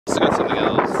about something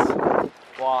else.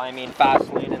 Well, I mean,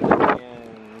 fast lane and then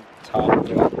top.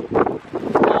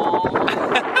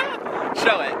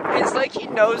 Show it. It's like he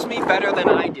knows me better than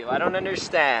I do. I don't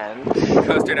understand.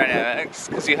 Coaster dynamics,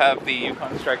 because you have the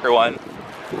Yukon Striker one.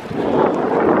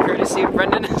 Courtesy of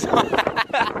Brendan as well.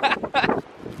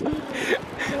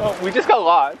 Oh, we just got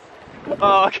lost.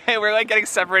 Oh, okay, we're like getting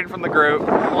separated from the group.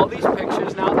 All these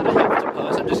pictures now that I have to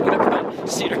post, I'm just gonna put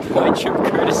Cedar Point Troop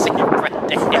courtesy of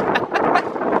Brendan.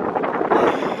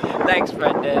 Thanks,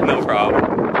 Brendan. No problem.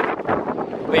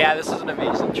 But yeah, this is an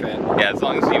amazing trip. Yeah, as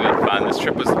long as you had fun, this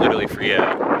trip was literally for you.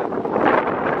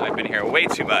 I've been here way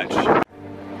too much.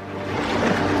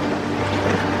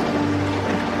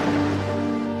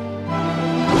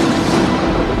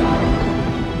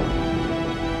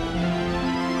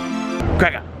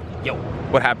 Crega, Yo.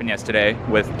 what happened yesterday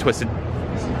with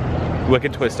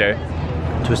Wicked Twister,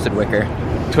 Twisted Wicker.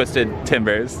 Twisted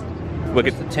Timbers,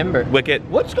 Wicked Timber. Wicked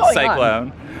What's going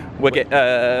Cyclone, Wicked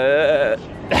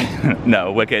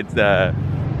no, Wicked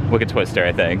Twister,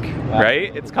 I think.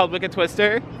 Right? It's called Wicked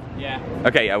Twister? Yeah.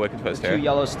 Okay, yeah, Wicked Twister. 2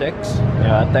 yellow sticks.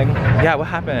 Yeah, that thing. Yeah, what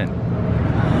happened?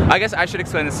 I guess I should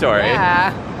explain the story.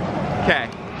 Yeah. Okay.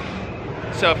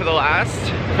 So for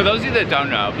those of you that don't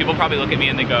know, people probably look at me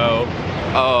and they go,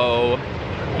 oh,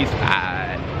 he's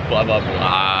fat, blah, blah,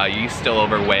 blah, you're still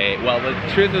overweight. Well, the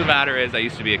truth of the matter is I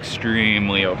used to be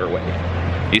extremely overweight.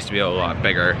 I used to be a lot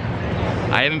bigger.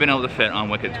 I haven't been able to fit on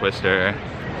Wicked Twister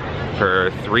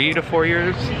for 3 to 4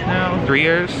 years now, 3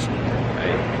 years.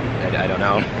 I don't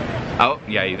know. Oh,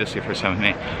 yeah, you just see for some of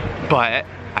me. But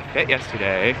I fit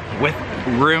yesterday with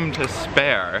room to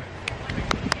spare.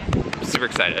 Super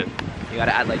excited. You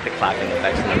gotta add like the clapping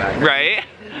effects in the background. Right?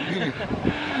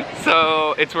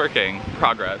 So it's working.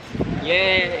 Progress.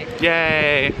 Yay!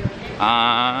 Yay!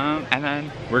 And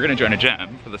then we're gonna join a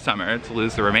gym for the summer to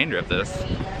lose the remainder of this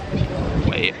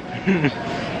weight.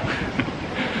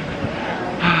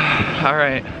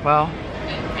 Alright, well,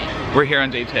 we're here on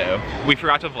day 2. We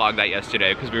forgot to vlog that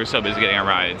yesterday because we were so busy getting our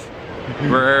rides.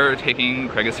 We're taking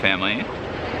Crega's family,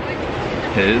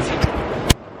 his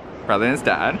brother and his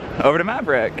dad, over to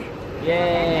Maverick.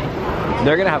 Yay!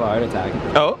 They're gonna have a heart attack.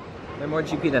 Oh? They're more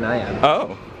GP than I am.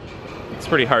 Oh. It's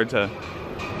pretty hard to...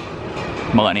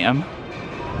 Millenium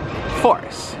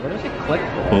Force. Where does it click?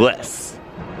 Bliss.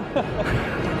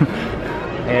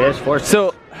 Hey, it is Force.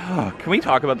 So, can we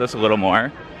talk about this a little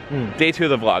more? Day 2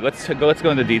 of the vlog. Let's go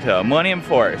into detail. Millenium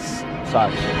Force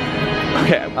Sucks.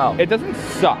 Okay. Oh. It doesn't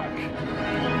suck,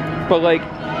 but like,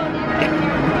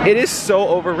 it is so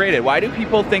overrated. Why do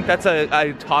people think that's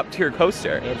a top tier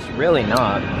coaster? It's really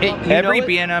not. Every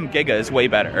B&M Giga is way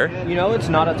better. You know it's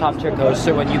not a top tier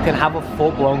coaster when you can have a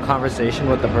full blown conversation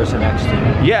with the person next to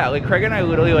you. Yeah, like Craig and I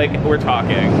literally we're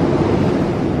talking.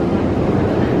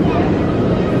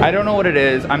 I don't know what it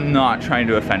is. I'm not trying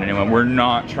to offend anyone. We're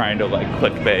not trying to like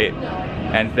clickbait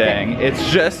and thing. It's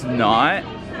just not.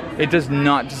 It does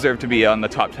not deserve to be on the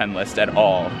top 10 list at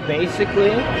all.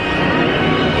 Basically, we're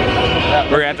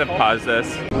gonna have to pause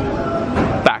this.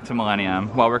 Back to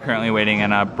Millenium while we're currently waiting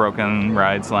in a broken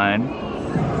rides line.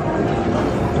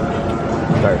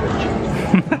 Garbage.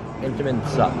 Intamin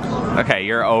sucks. Okay,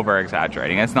 you're over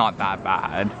exaggerating. It's not that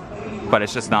bad, but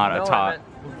it's just not a top.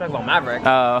 I'm talking about Maverick.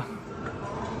 Oh.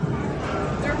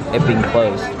 It being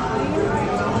closed.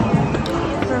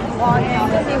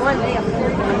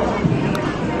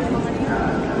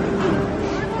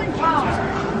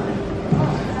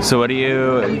 So what do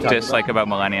you dislike about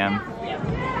Millenium?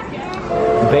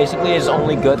 Basically, his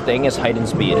only good thing is height and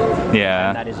speed.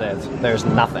 Yeah. That is it. There's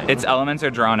nothing. Its elements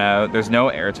are drawn out. There's no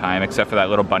airtime except for that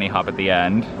little bunny hop at the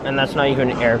end. And that's not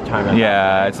even airtime.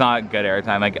 Yeah, it's not good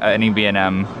airtime. Like any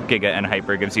B&M, Giga, and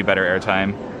Hyper gives you better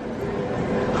airtime.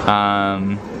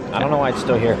 I don't know why it's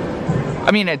still here.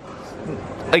 I mean,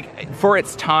 like for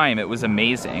its time, it was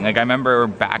amazing. Like I remember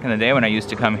back in the day when I used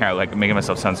to come here, like making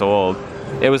myself sound so old.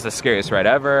 It was the scariest ride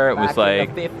ever. It was like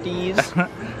in the 50s.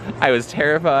 I was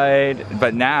terrified,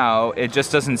 but now it just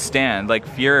doesn't stand. Like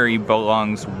Fury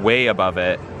belongs way above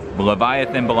it.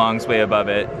 Leviathan belongs way above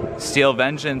it. Steel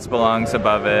Vengeance belongs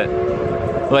above it.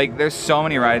 Like there's so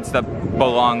many rides that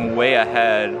belong way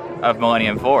ahead of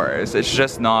Millenium Force. It's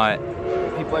just not.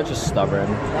 People are just stubborn.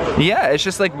 Yeah, it's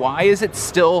just like, why is it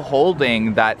still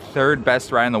holding that 3rd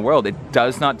best ride in the world? It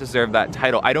does not deserve that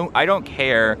title. I don't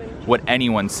care what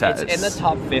anyone says. It's in the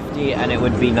top 50 and it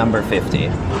would be number 50,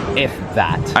 if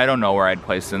that. I don't know where I'd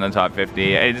place it in the top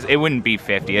 50. It wouldn't be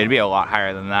 50, it'd be a lot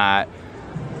higher than that.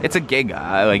 It's a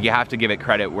Giga, like you have to give it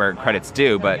credit where credit's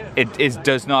due, but it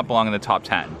does not belong in the top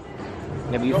 10.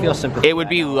 Yeah, but you feel sympathy. It would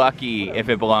be lucky if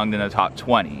it belonged in the top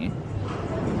 20.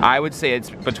 I would say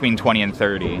it's between 20 and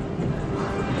 30.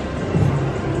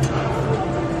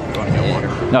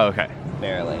 Oh, okay.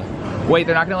 Barely. Wait,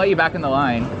 they're not gonna let you back in the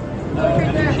line.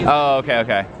 Oh, okay,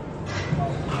 okay.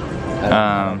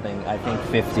 I think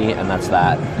 50, and that's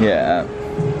that. Yeah.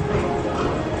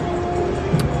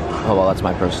 Oh well, that's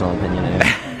my personal opinion.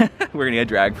 Anyway. We're gonna get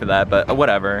dragged for that, but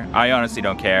whatever. I honestly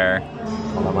don't care.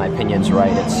 Although my opinion's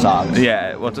right, it sucks.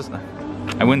 Yeah, well, just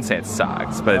I wouldn't say it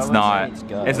sucks, but it's not.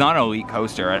 It's not an elite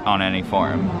coaster on any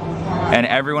form, and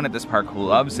everyone at this park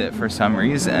loves it for some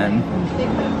reason.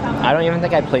 I don't even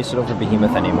think I'd place it over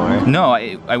Behemoth anymore. No,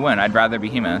 I wouldn't. I'd rather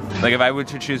Behemoth. Like if I were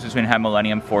to choose between have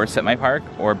Millenium Force at my park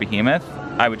or Behemoth,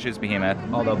 I would choose Behemoth.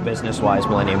 Although business-wise,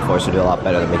 Millenium Force would do a lot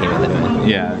better than Behemoth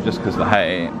anyway. Yeah, just because of the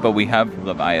height. But we have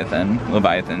Leviathan.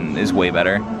 Leviathan is way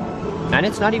better. And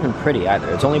it's not even pretty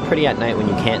either. It's only pretty at night when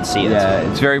you can't see it. Yeah,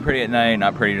 it's very pretty at night,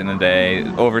 not pretty during the day.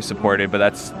 Over-supported, but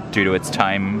that's due to its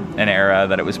time and era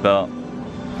that it was built.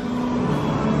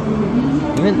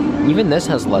 Even this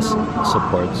has less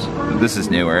supports. This is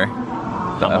newer.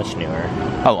 Not much newer.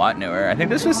 A lot newer. I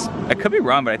think this was, I could be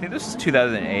wrong, but I think this was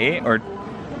 2008 or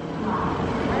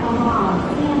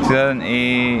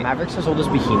 2008. Maverick's as old as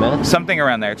Behemoth? Something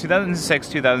around there. 2006,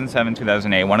 2007,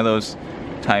 2008. One of those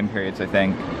time periods, I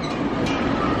think.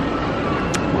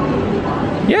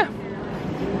 Yeah.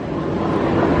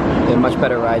 There are much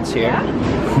better rides here.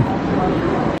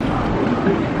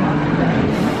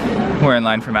 We're in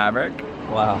line for Maverick.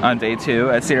 Wow. On day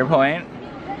 2 at Cedar Point.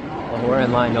 Well, we're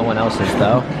in line, no one else is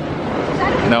though.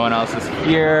 No one else is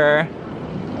here.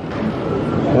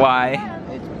 Why?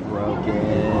 It's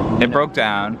broken. It broke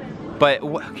down. But,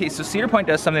 okay, so Cedar Point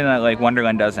does something that, like,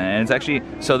 Wonderland doesn't. And it's actually,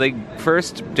 so they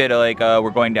first did, we're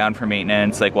going down for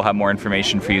maintenance. Like, we'll have more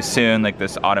information for you soon. Like,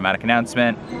 this automatic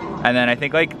announcement. And then I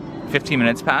think, like, 15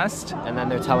 minutes passed. And then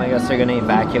they're telling us they're going to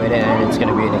evacuate it and it's going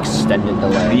to be an extended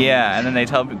delay. Yeah, and then they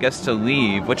tell guests to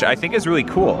leave, which I think is really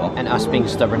cool. And us being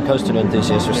stubborn coaster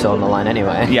enthusiasts are still in the line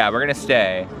anyway. Yeah, we're going to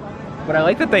stay. But I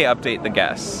like that they update the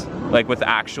guests, like, with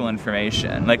actual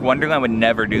information. Like, Wonderland would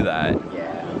never do that. Yeah.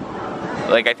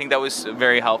 Like, I think that was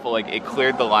very helpful. Like, it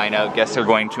cleared the line out. Guests are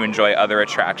going to enjoy other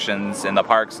attractions in the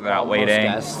parks. So they're not waiting.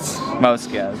 Most guests.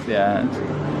 Most guests, yeah.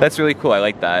 That's really cool. I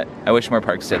like that. I wish more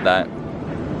parks did that.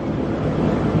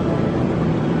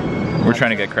 We're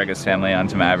trying to get Crega's family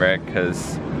onto Maverick,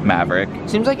 because Maverick.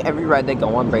 Seems like every ride they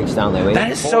go on breaks down. They wait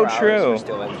That is so true.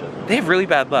 Steel engine. They have really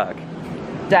bad luck.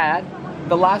 Dad,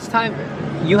 the last time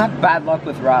you have bad luck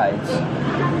with rides.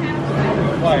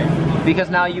 Why?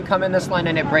 Because now you come in this line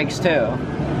and it breaks too.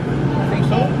 I think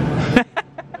so.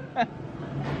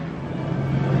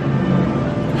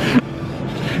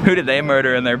 Who did they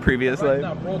murder in their previous life? It's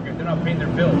not broken. They're not paying their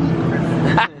bills. The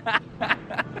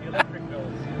electric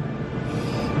bills.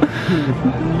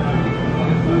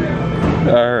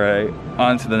 All right,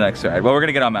 on to the next ride. Well, we're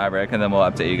gonna get on Maverick and then we'll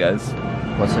update you guys.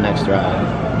 What's the next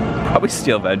ride? Probably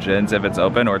Steel Vengeance if it's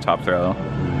open, or Top Thrill.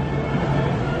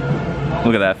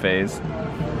 Look at that phase.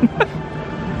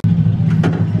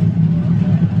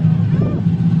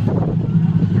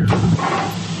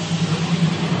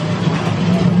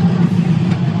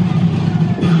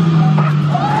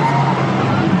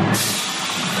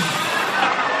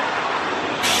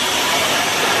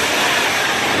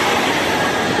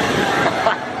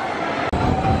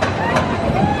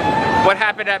 What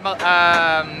happened at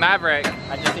Maverick?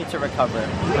 I just need to recover.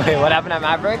 Wait, what happened at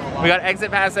Maverick? We got exit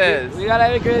passes. We got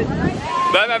exit.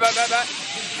 Blah, blah, blah, blah, blah.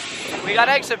 We got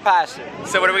exit passes.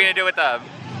 So what are we gonna do with them?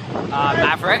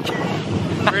 Maverick.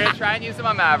 We're gonna try and use them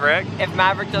on Maverick. If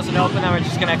Maverick doesn't open, then we're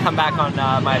just gonna come back on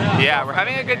my. Yeah, we're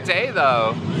having a good day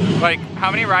though. Like,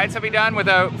 how many rides have we done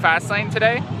without Fastlane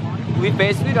today? We've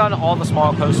basically done all the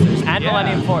small coasters and Yeah.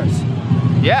 Millenium Force.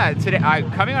 Yeah, today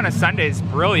coming on a Sunday is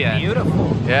brilliant.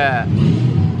 Beautiful. Yeah.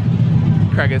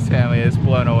 Crega's family is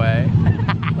blown away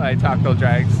by Taco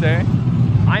Dragster.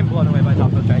 I'm blown away by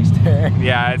Taco Dragster.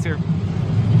 Yeah, it's your.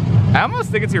 I almost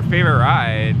think it's your favorite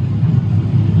ride.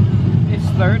 It's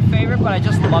third favorite, but I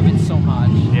just love it so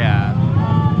much. Yeah.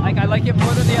 Like, I like it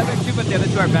more than the other two, but the other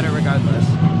two are better regardless.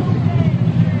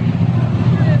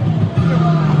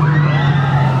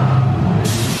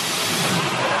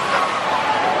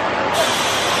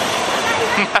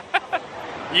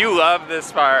 You love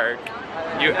this park.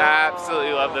 You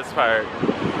absolutely love this park.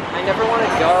 I never want to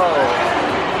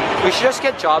go. We should just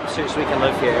get jobs here so we can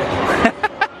live here.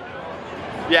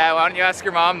 Yeah, why don't you ask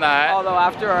your mom that? Although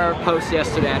after our post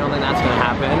yesterday, I don't think that's gonna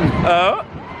happen. Oh?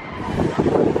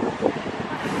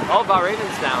 Oh, about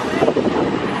Ravensdown.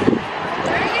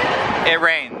 It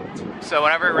rained. So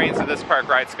whenever it rains at this park,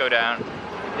 rides go down.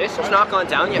 This has not gone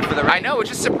down yet for the rain. I know, which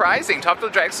is surprising. Top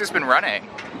Thrill Dragster's been running.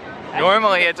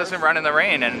 Normally it doesn't run in the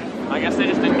rain, and I guess they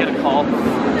just didn't get a call.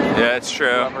 yeah, That's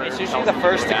true. It's usually the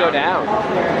first to go down.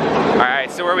 Alright,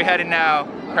 so where are we headed now,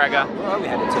 Crega? Where are we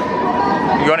headed to?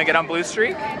 You want to get on Blue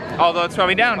Streak? Although it's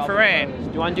probably down for rain.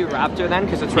 Do you want to do Raptor then?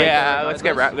 Because it's right there. Yeah,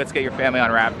 let's get your family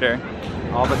on Raptor.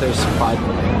 Oh, but there's 5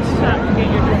 minutes.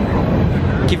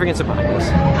 Keep forgetting some behind us.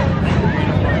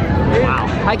 Wow.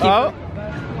 Hi, Keith. Oh.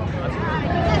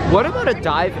 What about a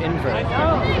dive invert?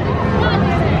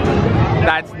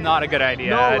 That's not a good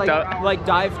idea. No, like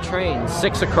dive train,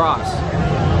 6 across,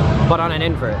 but on an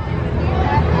invert.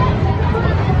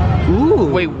 Ooh.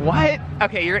 Wait, what?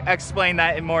 Okay, you're explain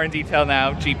that in more in detail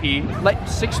now, GP. Like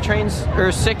 6 trains,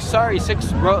 or 6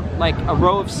 row, like a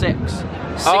row of 6. 6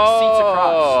 seats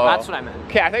across. That's what I meant.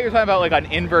 Okay, I thought you were talking about like an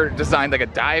invert designed like a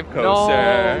dive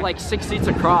coaster. No, like 6 seats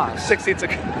across. 6 seats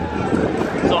across.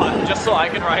 Just so I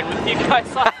can ride with you guys.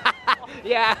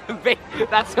 Yeah,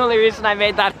 that's the only reason I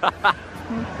made that up.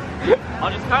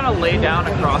 I'll just kind of lay down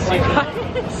across you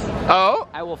guys. Oh?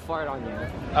 I will fart on you.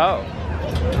 Oh.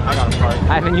 I got a fart.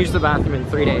 I haven't used the bathroom in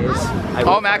 3 days.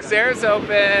 Oh, Max Air's open!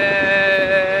 What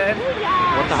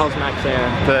the hell's Max Air?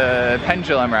 The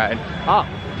pendulum ride. Oh,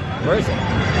 where is it?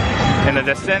 In the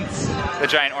distance, the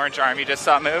giant orange arm you just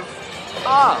saw move.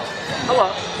 Oh,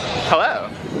 hello. Hello.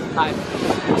 Hi.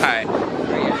 Hi. How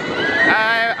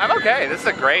are you? I'm okay. This is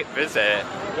a great visit.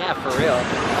 Yeah, for real.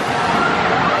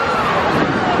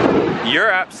 You're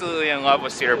absolutely in love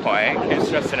with Cedar Point. Can't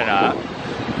stress it enough.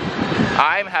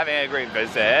 I'm having a great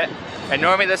visit. And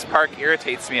normally this park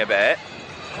irritates me a bit.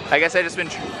 I guess I just been...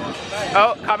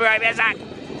 Oh, copyright music!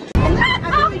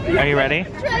 Are you ready?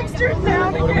 What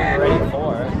are we ready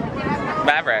for?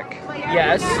 Maverick.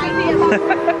 Yes.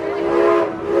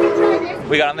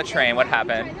 We got on the train. What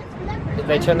happened?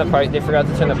 They forgot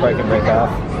to turn the parking brake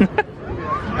off.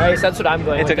 Alright, so that's what I'm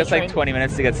going It with. took us like 20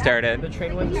 minutes to get started. The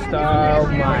train went oh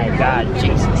my god,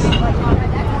 Jesus.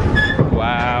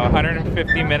 Wow,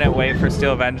 150-minute wait for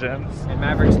Steel Vengeance. And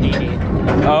Maverick's 80.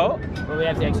 Oh? But we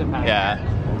have the exit pass. Yeah.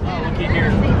 Oh, looky here.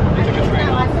 They took a train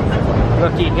off.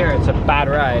 Looky here, it's a bad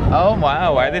ride. Oh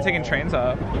wow, why are they taking trains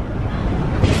off?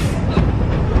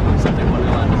 Something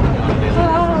Wonderland isn't going to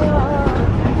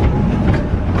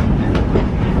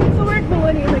So we're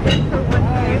going like this for one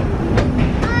day.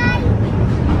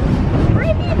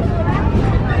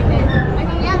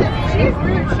 She's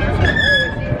rude.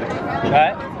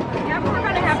 What? Yeah, but we're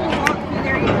gonna have to walk through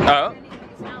there. Oh?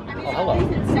 Oh, hello. We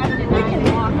can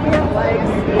walk. We have legs.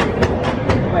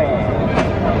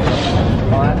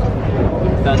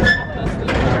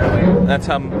 That's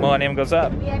how Millennium goes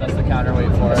up. That's the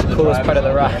counterweight for That's it. the coolest part of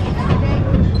the ride.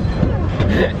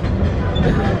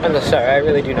 I'm sorry, I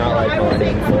really do not like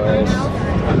Millenium Force.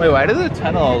 Wait, why do the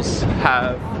tunnels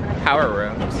have power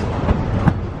rooms?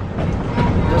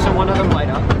 Doesn't one of them light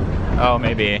up? Oh,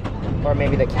 maybe. Or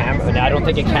maybe the camera. I don't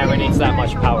think a camera needs that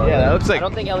much power. Yeah, that looks like... I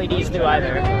don't think LEDs do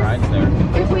either. Rides there.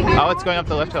 Oh, it's going up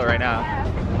the lift hill right now.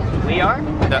 We are?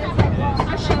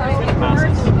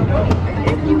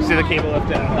 See the cable lift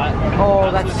down? Oh,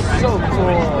 that's so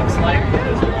cool. It's like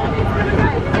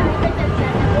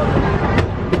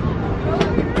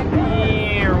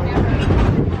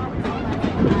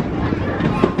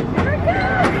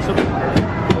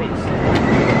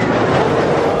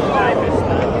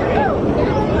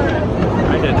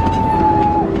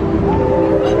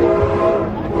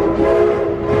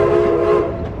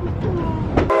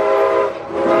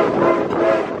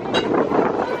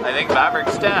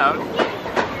Maverick's down.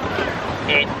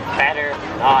 It better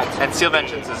not. And Steel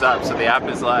Vengeance is up, so the app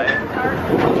is live.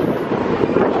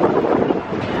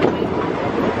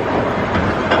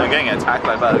 I'm getting attacked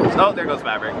by bugs. Oh, there goes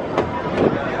Maverick.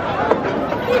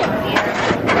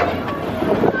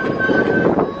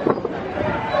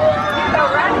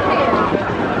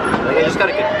 I just got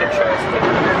a good picture.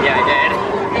 Yeah, I did.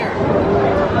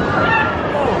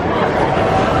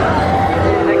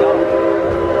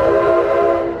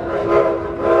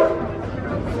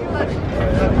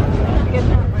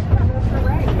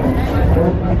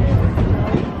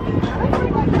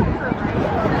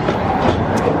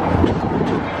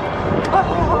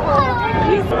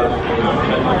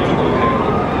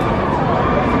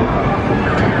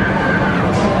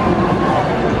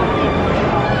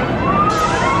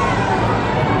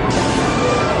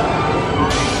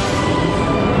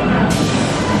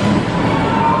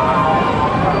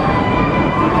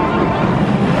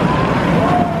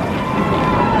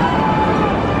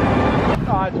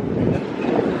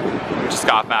 Just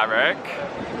got Maverick.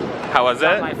 How was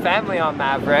it? My family on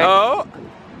Maverick. Oh!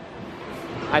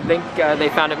 I think they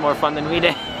found it more fun than we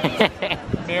did.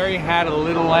 Mary had a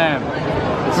little lamb.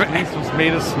 This piece was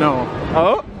made of snow.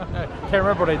 Oh! Can't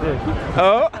remember what I did.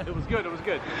 Oh! It was good, it was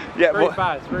good. Yeah, Very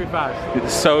fast, very fast.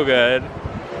 It's so good.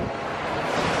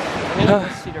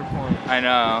 Cedar Point. I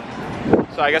know.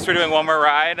 So I guess we're doing one more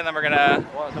ride and then we're gonna...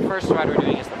 Well, the first ride we're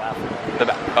doing is the bathroom.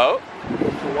 Oh?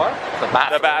 What? The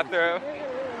bathroom. The bathroom.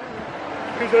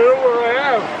 Because I know where I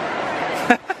am.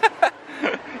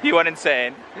 You went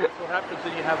insane. That's what happens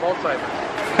when you have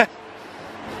Alzheimer's.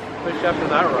 Especially after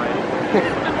that ride.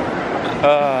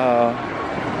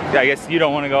 Yeah, I guess you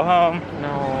don't want to go home. No.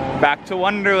 Back to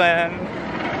Wonderland.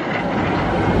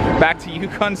 Back to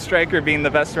Yukon Striker being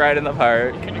the best ride in the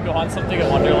park. Can you go on something at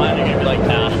Wonderland and you're gonna be like,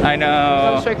 nah. I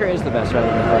know. Striker is the best ride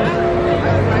in the park.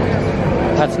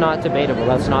 That's not debatable.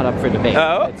 That's not up for debate.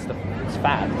 Oh? It's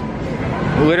fact.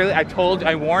 Literally,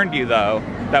 I warned you though,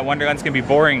 that Wonderland's gonna be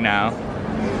boring now.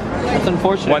 It's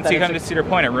unfortunate. Once you come to Cedar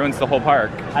Point, it ruins the whole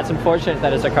park. That's unfortunate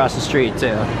that it's across the street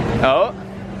too. Oh.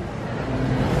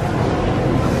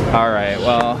 All right,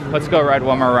 well, let's go ride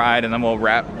one more ride and then we'll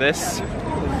wrap this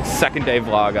second day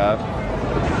vlog up.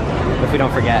 If we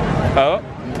don't forget. Oh,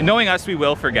 knowing us, we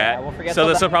will forget. Yeah, we'll forget so till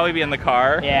this will probably be in the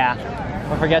car. Yeah.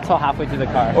 We'll forget till halfway through the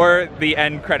car. Or the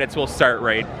end credits will start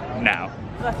right now.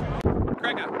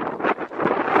 Crega.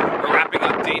 We're wrapping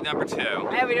up date number 2.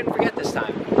 Yeah, we didn't forget this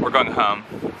time. We're going home.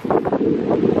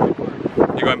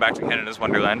 You're going back to Canada's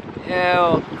Wonderland. Ew.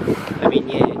 I mean,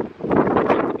 yeah.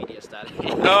 The media study.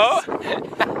 Oh!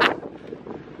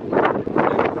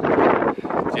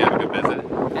 Did you have a good visit?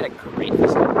 I had a great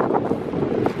visit.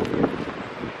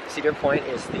 Cedar Point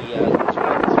is the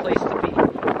best place to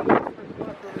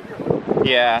be.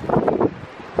 Yeah.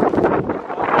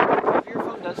 Your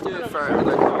phone does do it for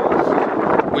other cars.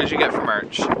 What did you get for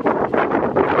merch? Cedar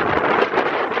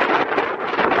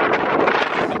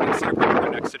Point for our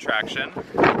next attraction. So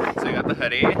you got the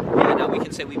hoodie. Yeah, now we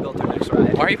can say we built our next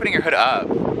ride. Why are you putting your hood up?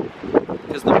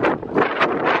 Because the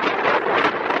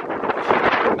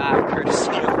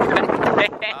courtesy of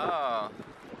Brendan. Oh.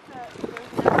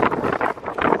 I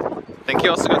think you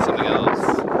also got something else.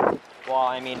 Well,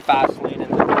 I mean, Fastlane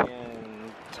and the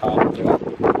top to it.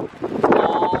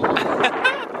 Oh.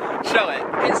 Show it.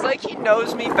 It's like he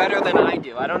knows me better than I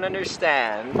do. I don't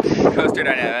understand. Coaster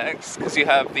Dynamics, because you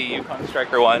have the Yukon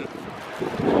Striker one.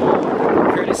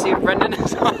 Courtesy of Brendan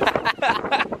as well.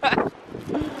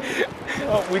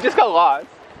 Oh, we just got lost.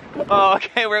 Oh,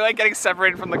 okay, we're like getting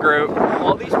separated from the group.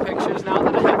 All these pictures now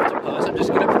that I have to post, I'm just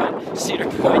gonna put Cedar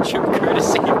Point trip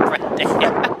courtesy of Brendan.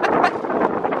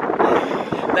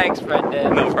 Thanks,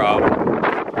 Brendan. No problem.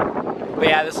 But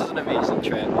yeah, this is an amazing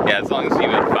trip. Yeah, as long as you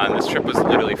had fun, this trip was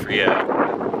literally for you.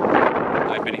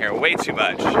 I've been here way too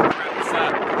much. What's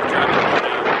up? We're driving home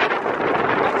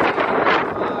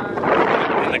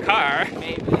now. In the car?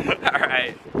 Maybe.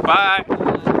 Alright, bye.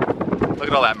 Look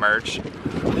at all that merch.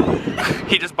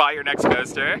 He just bought your next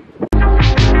coaster.